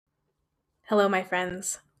Hello, my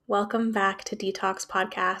friends. Welcome back to Detox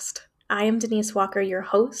Podcast. I am Denise Walker, your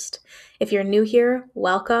host. If you're new here,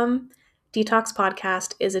 welcome. Detox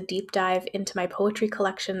Podcast is a deep dive into my poetry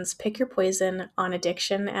collections, Pick Your Poison, on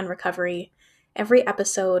addiction and recovery. Every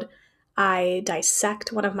episode, I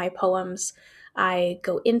dissect one of my poems. I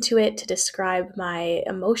go into it to describe my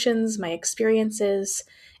emotions, my experiences,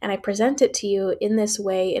 and I present it to you in this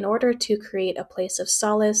way in order to create a place of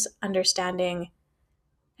solace, understanding,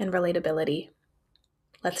 and relatability.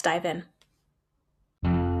 Let's dive in.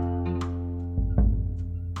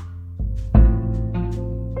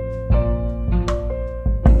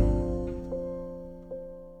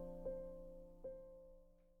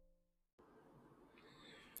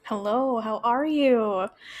 Hello, how are you?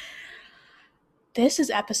 This is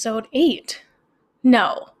episode 8.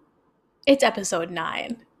 No, it's episode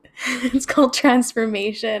 9. It's called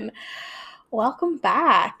Transformation. Welcome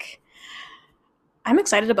back. I'm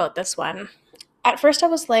excited about this one. At first I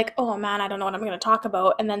was like, oh man, I don't know what I'm going to talk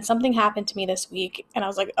about. And then something happened to me this week and I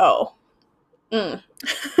was like,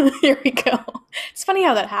 here we go. It's funny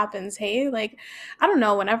how that happens, hey? Like, I don't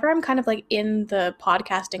know, whenever I'm kind of like in the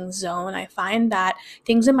podcasting zone, I find that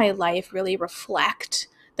things in my life really reflect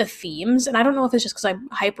the themes. And I don't know if it's just because I'm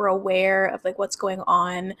hyper aware of like what's going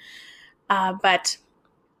on, but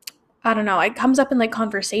I don't know. It comes up in like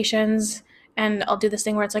conversations and I'll do this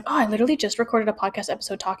thing where it's like, oh, I literally just recorded a podcast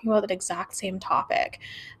episode talking about that exact same topic.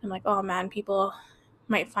 I'm like, oh man, people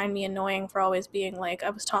might find me annoying for always being like, I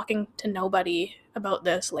was talking to nobody about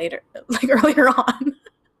this later, like earlier on.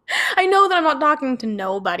 I know that I'm not talking to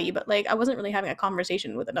nobody, but like I wasn't really having a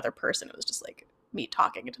conversation with another person. It was just like me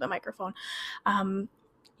talking into the microphone.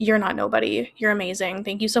 You're not nobody. You're amazing.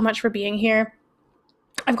 Thank you so much for being here.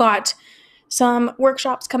 I've got some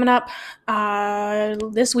workshops coming up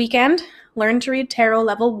this weekend. Learn to Read Tarot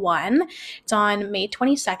Level 1. It's on May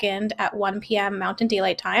 22nd at 1 p.m. Mountain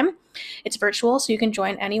Daylight Time. It's virtual, so you can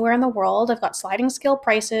join anywhere in the world. I've got sliding scale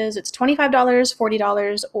prices. It's $25,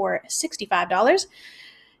 $40, or $65.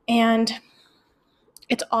 And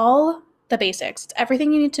it's all the basics. It's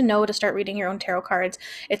everything you need to know to start reading your own tarot cards.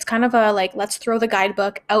 It's kind of a like, let's throw the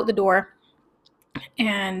guidebook out the door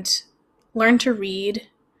and learn to read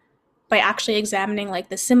by actually examining like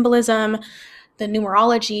the symbolism, the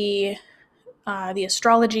numerology, the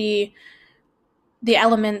astrology, the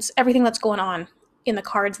elements, everything that's going on in the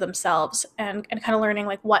cards themselves, and kind of learning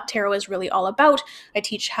like what tarot is really all about. I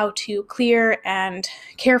teach how to clear and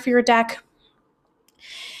care for your deck.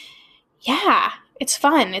 Yeah, it's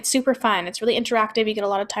fun. It's super fun. It's really interactive. You get a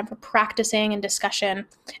lot of time for practicing and discussion.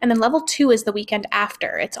 And then level 2 is the weekend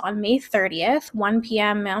after. It's on May 30th, 1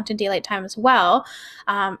 p.m. Mountain Daylight Time as well.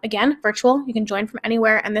 Again, virtual. You can join from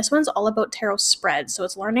anywhere. And this one's all about tarot spreads. So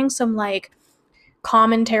it's learning some like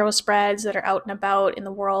common tarot spreads that are out and about in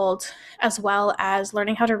the world, as well as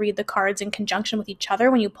learning how to read the cards in conjunction with each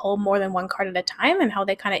other when you pull more than one card at a time and how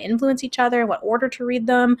they kind of influence each other, what order to read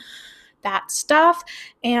them, that stuff.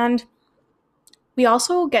 And we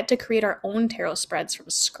also get to create our own tarot spreads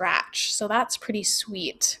from scratch. So that's pretty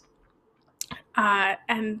sweet.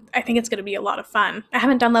 And I think it's going to be a lot of fun. I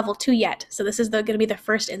haven't done level 2 yet, so this is going to be the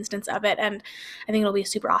first instance of it, and I think it'll be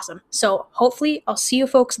super awesome. So hopefully I'll see you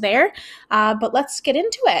folks there, but let's get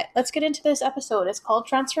into it. Let's get into this episode. It's called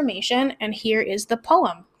Transformation, and here is the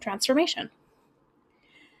poem, Transformation.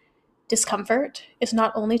 Discomfort is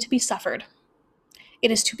not only to be suffered,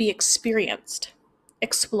 it is to be experienced,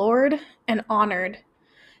 explored, and honored.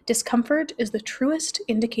 Discomfort is the truest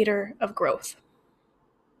indicator of growth.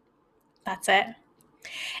 That's it.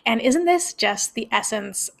 And isn't this just the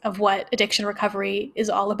essence of what addiction recovery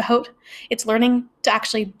is all about? It's learning to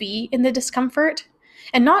actually be in the discomfort,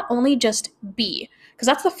 and not only just be, because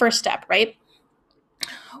that's the first step, right?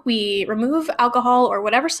 We remove alcohol or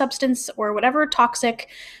whatever substance or whatever toxic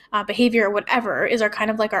behavior or whatever is our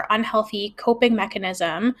kind of like our unhealthy coping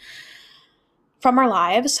mechanism from our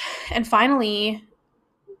lives. And finally,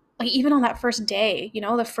 like even on that first day,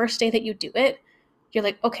 the first day that you do it, you're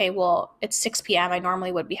like, okay, well, it's 6 p.m. I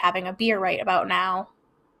normally would be having a beer right about now,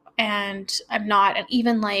 and I'm not. And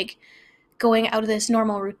even like going out of this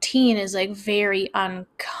normal routine is like very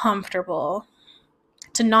uncomfortable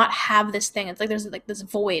to not have this thing. It's like there's like this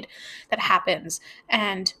void that happens,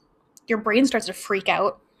 and your brain starts to freak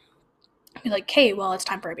out. Be like, okay, well, it's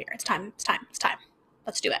time for a beer. It's time.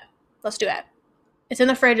 Let's do it. It's in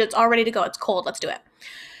the fridge. It's all ready to go. It's cold. Let's do it.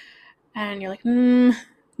 And you're like,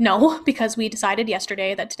 no, because we decided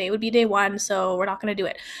yesterday that today would be day 1, so we're not going to do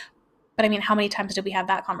it. But I mean, how many times did we have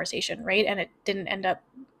that conversation, right? And it didn't end up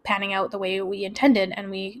panning out the way we intended, and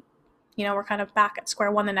we're kind of back at square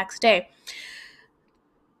one the next day.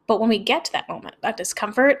 But when we get to that moment, that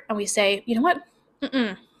discomfort, and we say, you know what?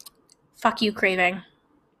 Fuck you, craving.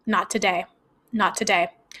 Not today. Not today.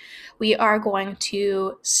 We are going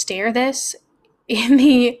to stare this in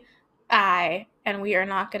the eye, and we are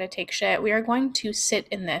not going to take shit. We are going to sit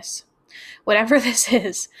in this. Whatever this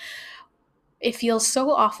is, it feels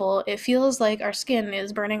so awful. It feels like our skin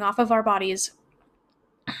is burning off of our bodies,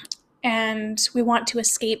 and we want to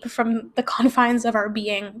escape from the confines of our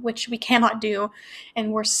being, which we cannot do,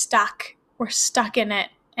 and we're stuck. We're stuck in it,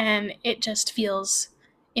 and it just feels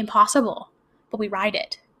impossible. But we ride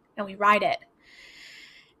it, and we ride it.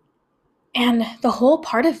 And the whole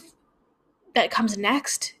part of that comes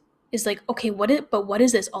next is like, okay, what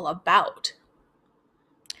is this all about?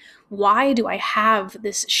 Why do I have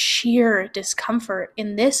this sheer discomfort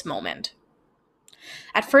in this moment?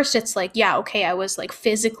 At first it's like, yeah, okay, I was like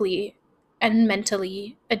physically and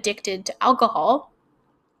mentally addicted to alcohol.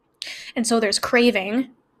 And so there's craving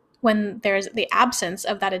when there's the absence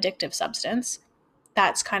of that addictive substance.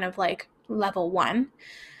 That's kind of like level 1.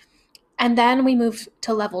 And then we move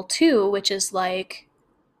to level 2, which is like,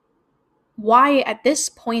 why at this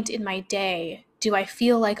point in my day do I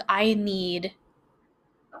feel like I need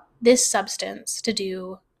this substance to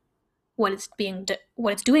do what it's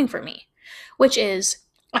doing for me? Which is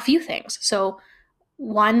a few things. So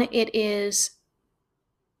one, it is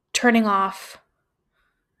turning off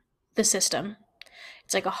the system.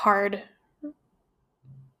 It's like a hard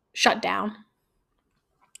shutdown.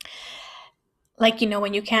 Like,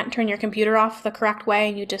 when you can't turn your computer off the correct way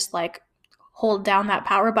and you just like hold down that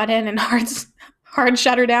power button and hard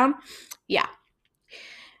shut her down. Yeah.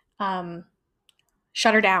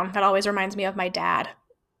 Shut her down. That always reminds me of my dad.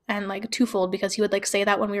 And like twofold, because he would like say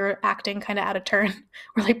that when we were acting kind of out of turn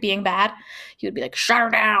or like being bad. He would be like, shut her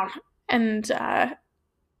down. And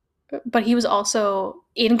but he was also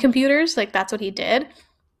in computers, like that's what he did.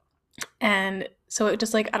 And so it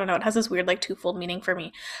just like, I don't know, it has this weird like twofold meaning for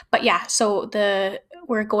me. But yeah, so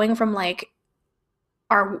we're going from like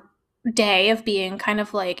our day of being kind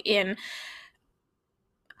of like in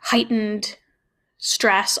heightened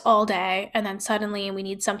stress all day, and then suddenly we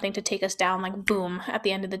need something to take us down, like boom, at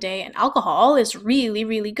the end of the day. And alcohol is really,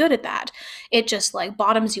 really good at that. It just like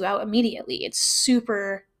bottoms you out immediately. It's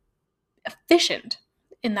super efficient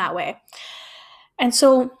in that way. And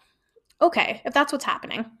so, okay, if that's what's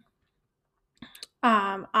happening,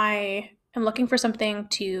 I am looking for something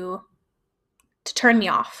to turn me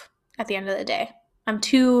off at the end of the day. I'm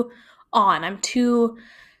too on. I'm too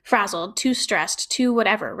frazzled, too stressed, too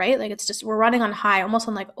whatever, right? Like it's just, we're running on high, almost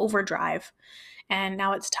on like overdrive. And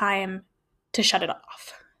now it's time to shut it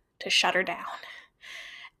off, to shut her down.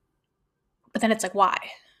 But then it's like, why?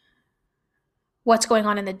 What's going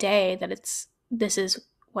on in the day that this is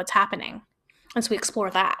what's happening? And so we explore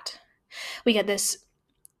that. We get this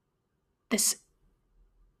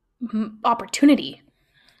opportunity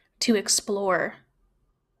to explore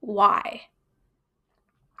why.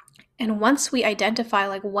 And once we identify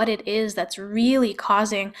like what it is that's really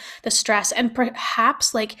causing the stress, and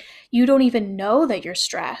perhaps like you don't even know that you're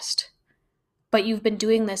stressed, but you've been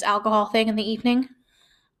doing this alcohol thing in the evening,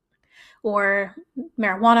 or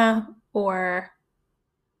marijuana, or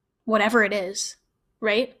whatever it is,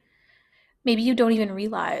 right? Maybe you don't even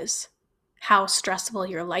realize how stressful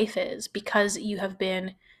your life is because you have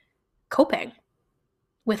been coping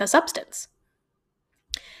with a substance.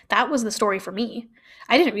 That was the story for me.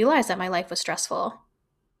 I didn't realize that my life was stressful.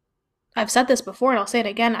 I've said this before and I'll say it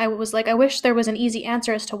again. I was like, I wish there was an easy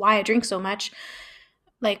answer as to why I drink so much.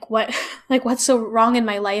 Like what's so wrong in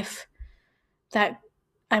my life that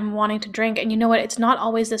I'm wanting to drink? And you know what? It's not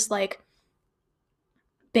always this like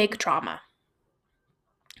big trauma,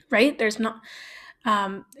 right? It's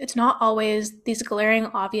not always these glaring,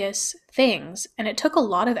 obvious things. And it took a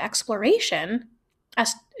lot of exploration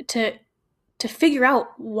as to figure out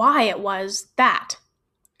why it was that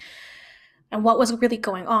and what was really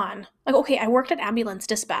going on. Like, okay, I worked at ambulance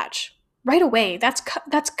dispatch. Right away, that's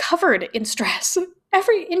covered in stress,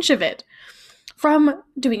 every inch of it. From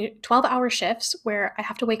doing 12-hour shifts where I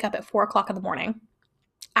have to wake up at 4 o'clock in the morning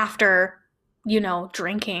after,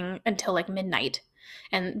 drinking until like midnight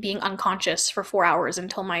and being unconscious for 4 hours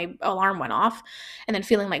until my alarm went off, and then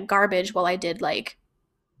feeling like garbage while I did like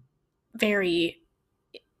very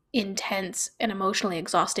intense and emotionally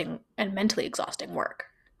exhausting and mentally exhausting work.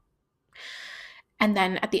 And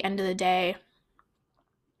then at the end of the day,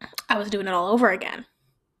 I was doing it all over again.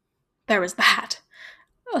 There was that.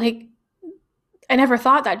 Like, I never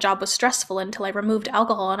thought that job was stressful until I removed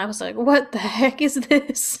alcohol, and I was like, what the heck is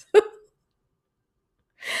this?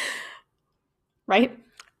 Right?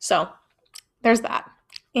 So there's that.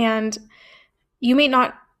 And you may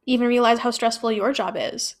not even realize how stressful your job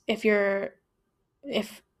is if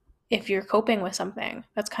if you're coping with something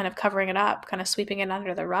that's kind of covering it up, kind of sweeping it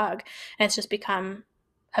under the rug, and it's just become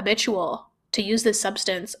habitual to use this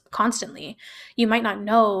substance constantly, you might not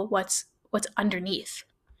know what's underneath.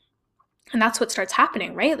 And that's what starts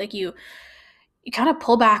happening, right? Like you kind of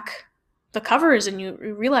pull back the covers and you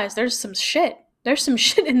realize there's some shit. There's some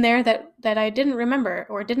shit in there that I didn't remember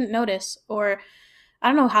or didn't notice, or I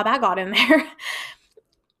don't know how that got in there.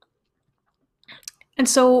 And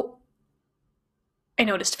so I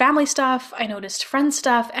noticed family stuff, I noticed friend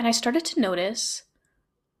stuff, and I started to notice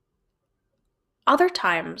other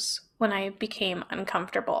times when I became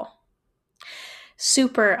uncomfortable,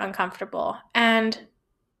 super uncomfortable. And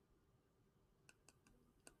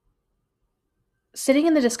sitting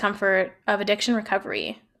in the discomfort of addiction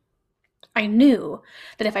recovery, I knew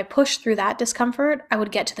that if I pushed through that discomfort, I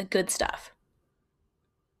would get to the good stuff.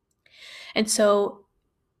 And so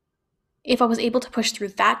if I was able to push through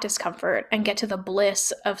that discomfort and get to the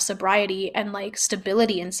bliss of sobriety and like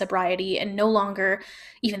stability in sobriety and no longer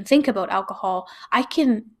even think about alcohol, I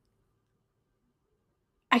can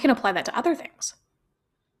apply that to other things.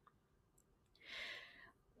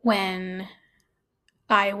 When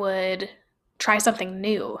I would try something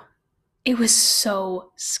new, it was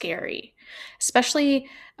so scary, especially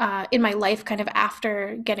in my life kind of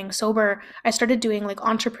after getting sober. I started doing like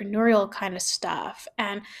entrepreneurial kind of stuff,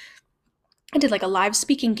 and I did like a live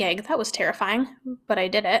speaking gig. That was terrifying, but I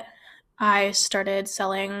did it. I started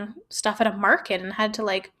selling stuff at a market and had to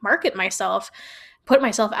like market myself, put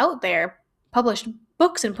myself out there, published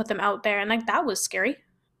books and put them out there, and like that was scary.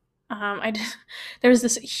 I did, there was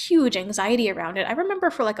this huge anxiety around it. I remember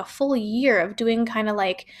for like a full year of doing kind of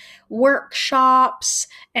like workshops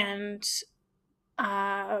and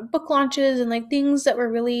book launches and like things that were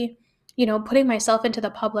really, putting myself into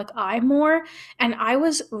the public eye more. And I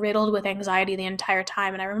was riddled with anxiety the entire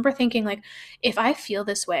time. And I remember thinking, like, if I feel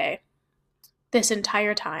this way this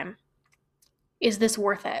entire time, is this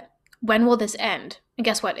worth it? When will this end? And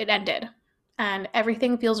guess what? It ended. And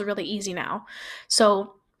everything feels really easy now.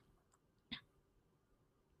 So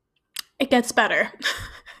it gets better.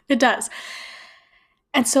 It does.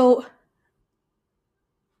 And so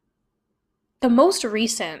the most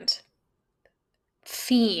recent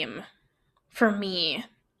theme for me,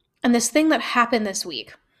 and this thing that happened this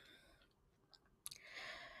week,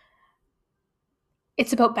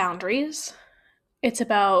 it's about boundaries. It's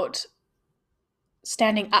about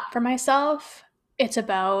standing up for myself. It's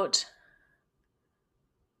about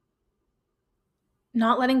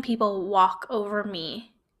not letting people walk over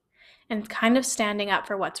me and kind of standing up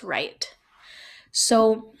for what's right.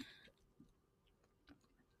 So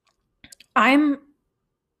I'm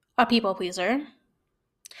a people pleaser.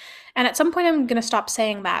 And at some point, I'm going to stop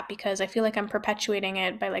saying that because I feel like I'm perpetuating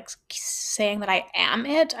it by like saying that I am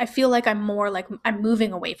it. I feel like I'm more like I'm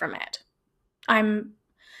moving away from it. I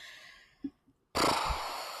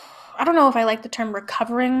don't know if I like the term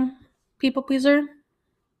recovering people pleaser.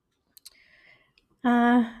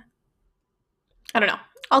 I don't know.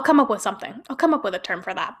 I'll come up with something. I'll come up with a term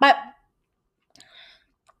for that. But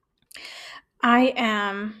I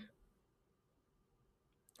am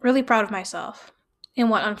really proud of myself in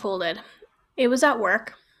what unfolded. It was at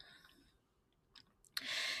work.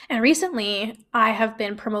 And recently, I have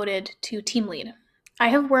been promoted to team lead. I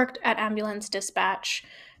have worked at ambulance dispatch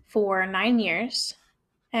for 9 years,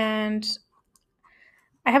 and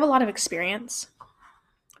I have a lot of experience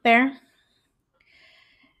there.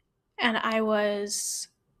 And I was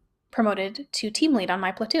promoted to team lead on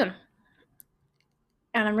my platoon.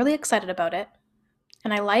 And I'm really excited about it.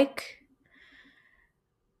 And I like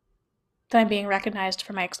that I'm being recognized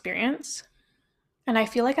for my experience. And I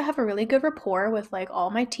feel like I have a really good rapport with like all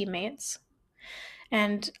my teammates.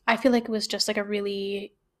 And I feel like it was just like a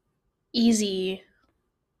really easy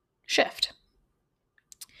shift.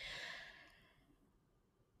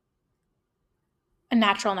 A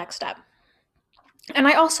natural next step. And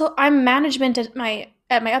I'm management at my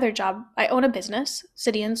other job. I own a business,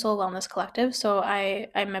 City and Soul Wellness Collective. So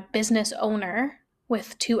I'm a business owner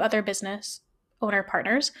with 2 other business owner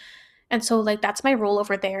partners. And so like that's my role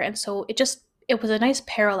over there. And so it was a nice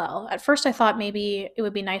parallel. At first I thought maybe it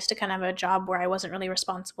would be nice to kind of have a job where I wasn't really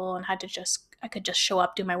responsible and I could just show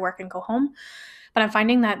up, do my work and go home. But I'm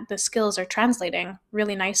finding that the skills are translating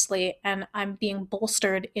really nicely and I'm being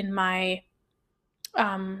bolstered in my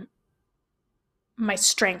my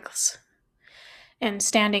strengths and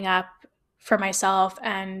standing up for myself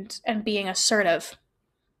and being assertive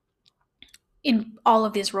in all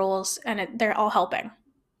of these roles, and they're all helping.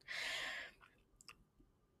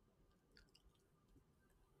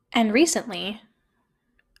 And recently,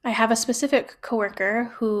 I have a specific coworker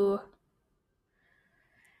who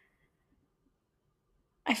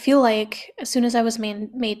I feel like as soon as I was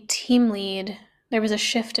made team lead, there was a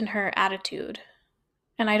shift in her attitude.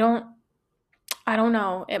 And I don't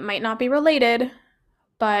know, it might not be related,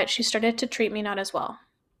 but she started to treat me not as well.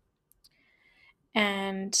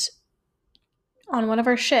 And on one of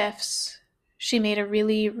our shifts, she made a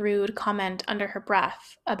really rude comment under her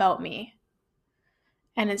breath about me.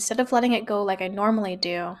 And instead of letting it go like I normally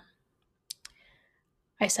do,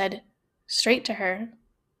 I said straight to her,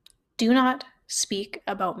 "Do not speak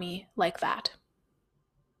about me like that."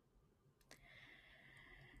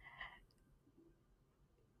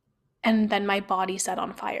 And then my body set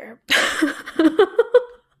on fire.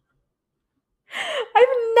 I've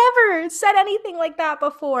never said anything like that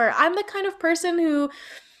before. I'm the kind of person who,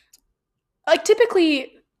 like,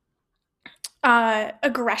 typically,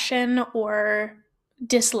 aggression or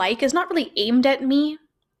dislike is not really aimed at me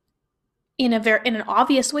in an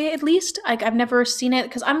obvious way, at least. Like, I've never seen it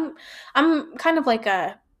because I'm kind of like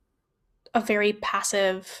a very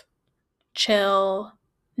passive, chill,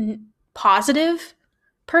 positive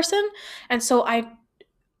person, and so I'm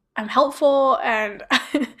helpful and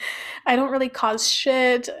I don't really cause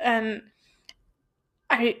shit, and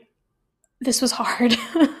I this was hard.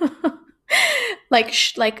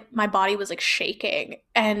 Like my body was like shaking,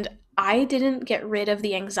 and I didn't get rid of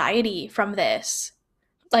the anxiety from this.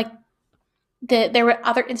 Like there were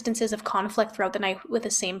other instances of conflict throughout the night with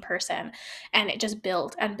the same person, and it just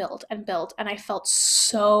built and built and built, and I felt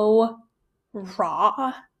so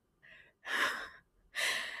raw.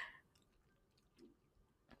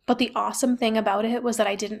 But the awesome thing about it was that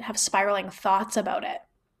I didn't have spiraling thoughts about it.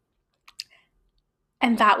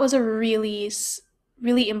 And that was a really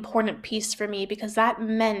important piece for me because that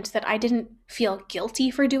meant that I didn't feel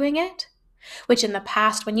guilty for doing it, which in the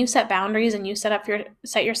past when you set boundaries and you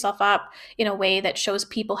set yourself up in a way that shows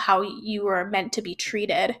people how you are meant to be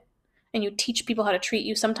treated and you teach people how to treat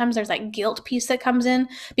you, sometimes there's that guilt piece that comes in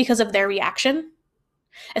because of their reaction.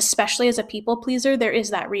 Especially as a people pleaser, there is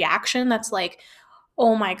that reaction that's like,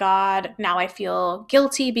 oh my God, now I feel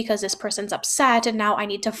guilty because this person's upset and now I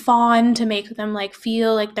need to fawn to make them like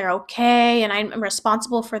feel like they're okay and I'm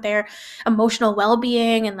responsible for their emotional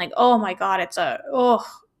well-being, and like, oh my God, it's a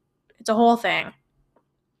whole thing.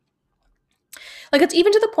 Like, it's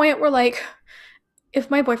even to the point where, like, if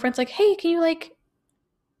my boyfriend's like, "Hey, can you like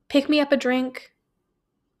pick me up a drink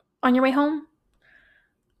on your way home?"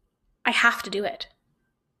 I have to do it.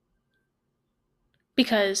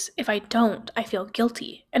 Because if I don't, I feel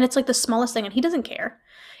guilty. And it's like the smallest thing, and he doesn't care.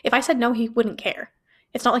 If I said no, he wouldn't care.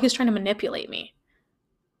 It's not like he's trying to manipulate me.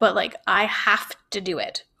 But like, I have to do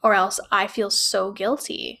it, or else I feel so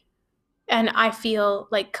guilty. And I feel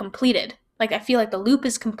like completed. Like, I feel like the loop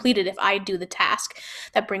is completed if I do the task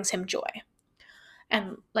that brings him joy.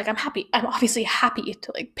 And like, I'm happy. I'm obviously happy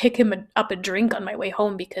to like pick him up a drink on my way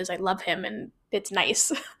home because I love him and it's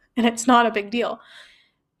nice and it's not a big deal.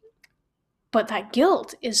 But that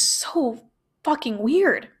guilt is so fucking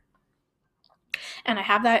weird. And I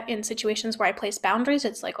have that in situations where I place boundaries.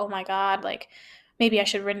 It's like, oh my God, like maybe I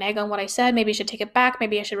should renege on what I said. Maybe I should take it back.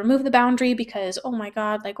 Maybe I should remove the boundary because, oh my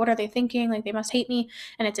God, like what are they thinking? Like they must hate me.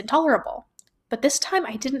 And it's intolerable. But this time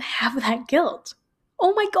I didn't have that guilt.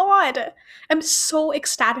 Oh my God. I'm so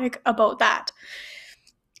ecstatic about that.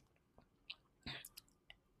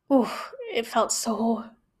 Ooh, it felt so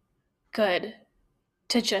good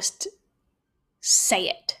to just say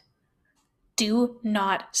it. Do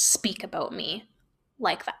not speak about me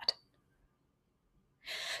like that.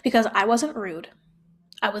 Because I wasn't rude.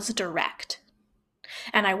 I was direct.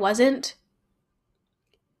 And I wasn't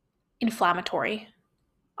inflammatory.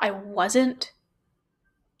 I wasn't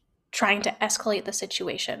trying to escalate the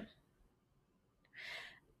situation.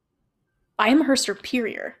 I am her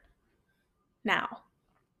superior now.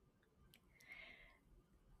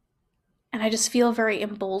 And I just feel very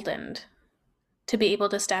emboldened to be able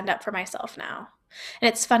to stand up for myself now. And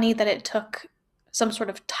it's funny that it took some sort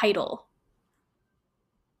of title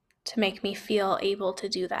to make me feel able to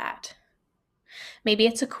do that. Maybe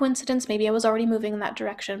it's a coincidence, maybe I was already moving in that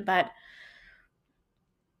direction, but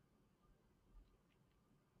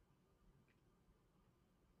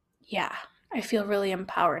yeah, I feel really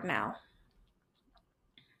empowered now.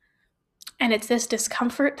 And it's this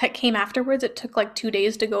discomfort that came afterwards. It took like 2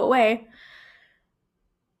 days to go away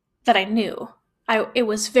that I knew. It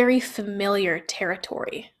was very familiar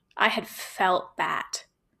territory. I had felt that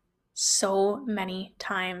so many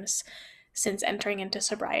times since entering into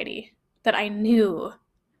sobriety that I knew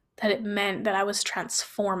that it meant that I was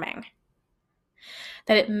transforming.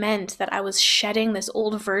 that it meant that I was shedding this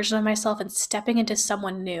old version of myself and stepping into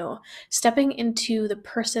someone new, stepping into the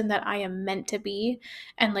person that I am meant to be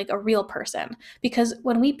and like a real person. Because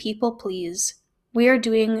when we people please, we are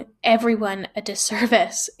doing everyone a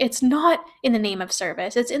disservice. It's not in the name of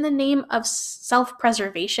service, it's in the name of self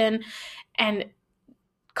preservation and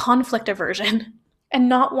conflict aversion and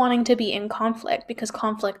not wanting to be in conflict because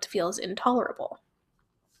conflict feels intolerable.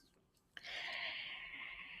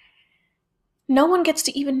 No one gets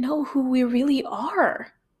to even know who we really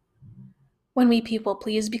are when we people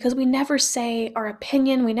please because we never say our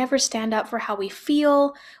opinion, we never stand up for how we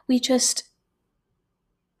feel.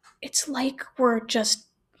 It's like we're just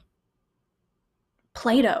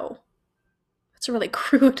Play-Doh. It's a really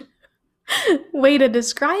crude way to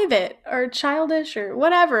describe it, or childish or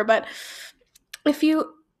whatever, but if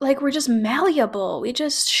you like, we're just malleable. We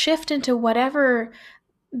just shift into whatever.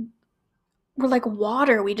 We're like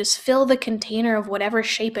water. We just fill the container of whatever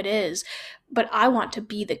shape it is. But I want to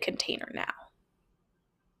be the container now.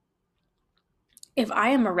 If I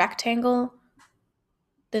am a rectangle,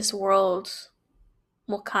 this world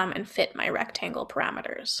will come and fit my rectangle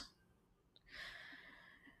parameters.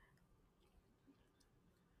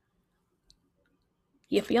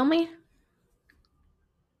 You feel me?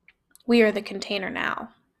 We are the container now.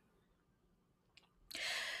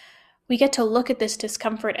 We get to look at this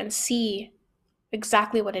discomfort and see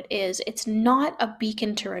exactly what it is. It's not a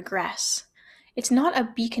beacon to regress. It's not a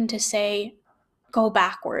beacon to say, go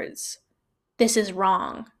backwards. This is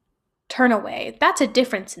wrong. Turn away. That's a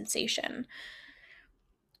different sensation.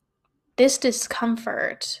 This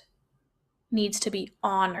discomfort needs to be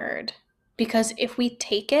honored, because if we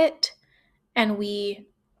take it and we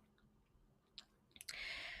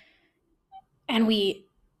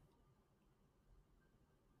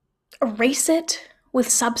erase it with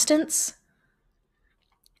substance,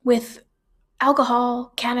 with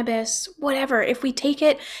alcohol, cannabis, whatever, if we take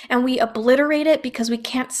it and we obliterate it because we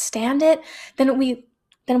can't stand it, then we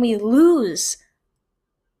lose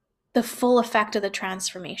the full effect of the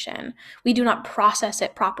transformation. We do not process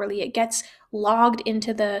it properly. It gets logged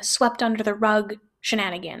into the swept under the rug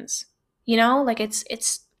shenanigans. You know, like it's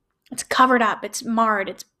covered up, it's marred,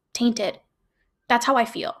 it's tainted. That's how I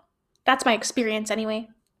feel. That's my experience anyway.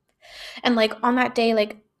 And like on that day,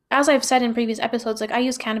 like as I've said in previous episodes, like I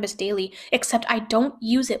use cannabis daily, except I don't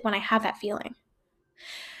use it when I have that feeling.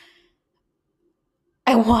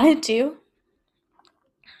 I wanted to,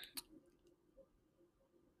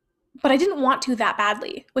 but I didn't want to that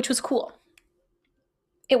badly, which was cool.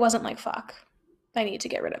 It wasn't like, fuck, I need to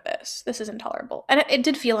get rid of this. This is intolerable. And it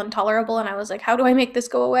did feel intolerable. And I was like, how do I make this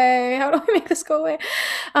go away? How do I make this go away?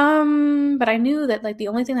 But I knew that like the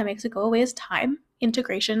only thing that makes it go away is time,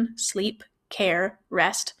 integration, sleep, care,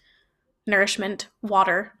 rest, nourishment,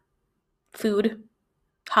 water, food,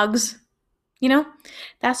 hugs. You know,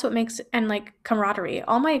 that's what makes, and like camaraderie.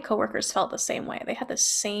 All my coworkers felt the same way. They had the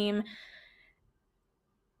same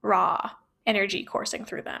raw energy coursing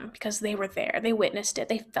through them because they were there. They witnessed it.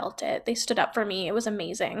 They felt it. They stood up for me. It was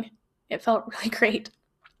amazing. It felt really great.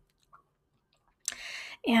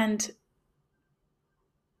 And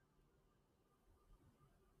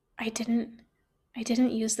I didn't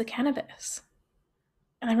use the cannabis.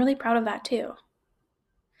 And I'm really proud of that too.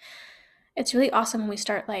 It's really awesome when we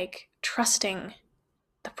start like trusting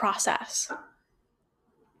the process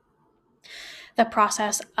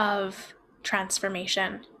of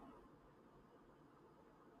transformation.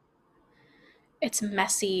 It's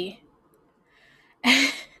messy.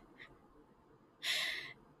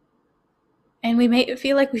 And we may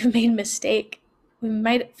feel like we've made a mistake. We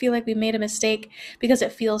might feel like we made a mistake because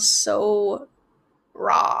it feels so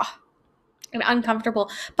raw and uncomfortable.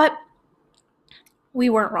 But we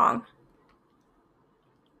weren't wrong.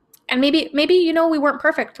 And maybe we weren't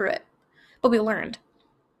perfect through it, but we learned.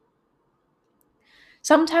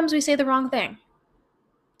 Sometimes we say the wrong thing.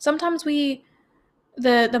 Sometimes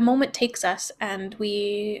the moment takes us and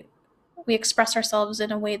we express ourselves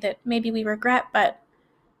in a way that maybe we regret, but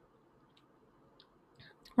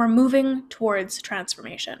we're moving towards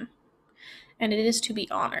transformation. And it is to be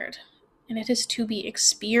honored. And it is to be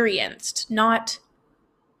experienced, not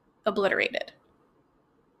obliterated.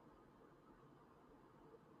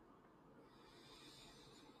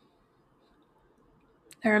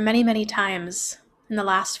 There are many, many times in the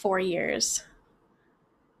last 4 years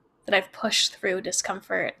that I've pushed through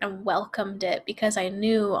discomfort and welcomed it because I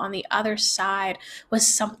knew on the other side was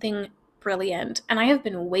something brilliant. And I have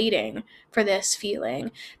been waiting for this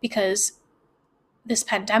feeling because this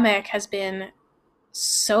pandemic has been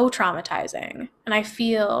so traumatizing and I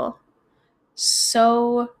feel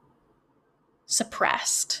so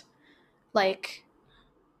suppressed. Like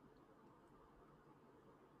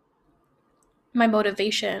my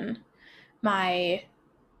motivation, my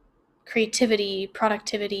creativity,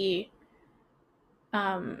 productivity,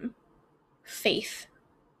 faith.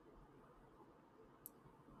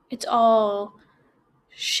 It's all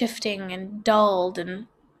shifting and dulled, and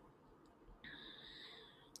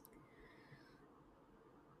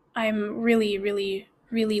I'm really, really,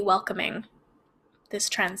 really welcoming this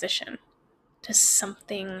transition to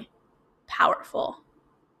something powerful.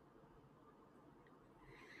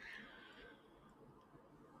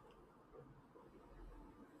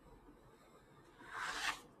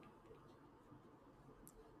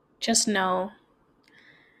 Just know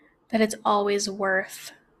that it's always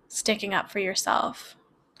worth sticking up for yourself.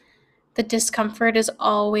 The discomfort is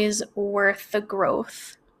always worth the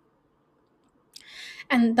growth.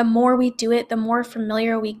 And the more we do it, the more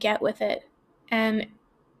familiar we get with it. And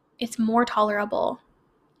it's more tolerable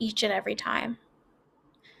each and every time.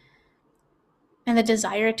 And the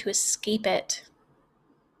desire to escape it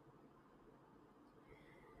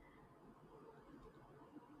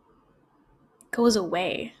goes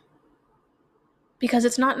away. Because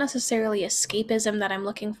it's not necessarily escapism that I'm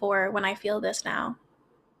looking for when I feel this now.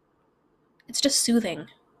 It's just soothing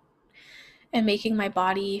and making my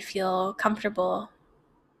body feel comfortable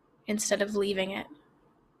instead of leaving it.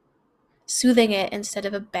 Soothing it instead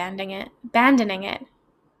of abandoning it.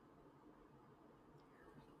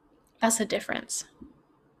 That's the difference.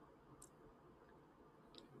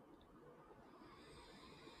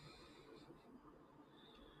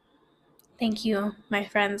 Thank you, my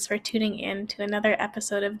friends, for tuning in to another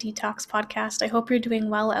episode of Detox Podcast. I hope you're doing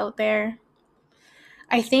well out there.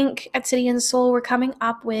 I think at City and Soul, we're coming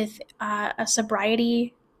up with a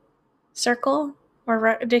sobriety circle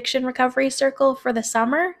or addiction recovery circle for the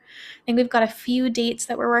summer. I think we've got a few dates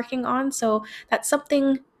that we're working on, so that's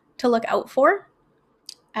something to look out for.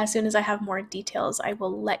 As soon as I have more details, I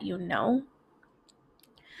will let you know.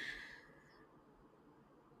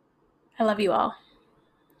 I love you all.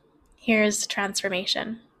 Here's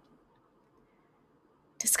transformation.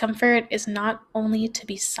 Discomfort is not only to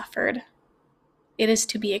be suffered, it is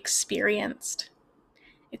to be experienced,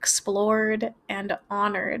 explored, and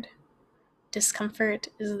honored. Discomfort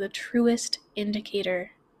is the truest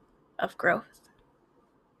indicator of growth.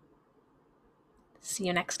 See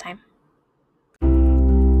you next time.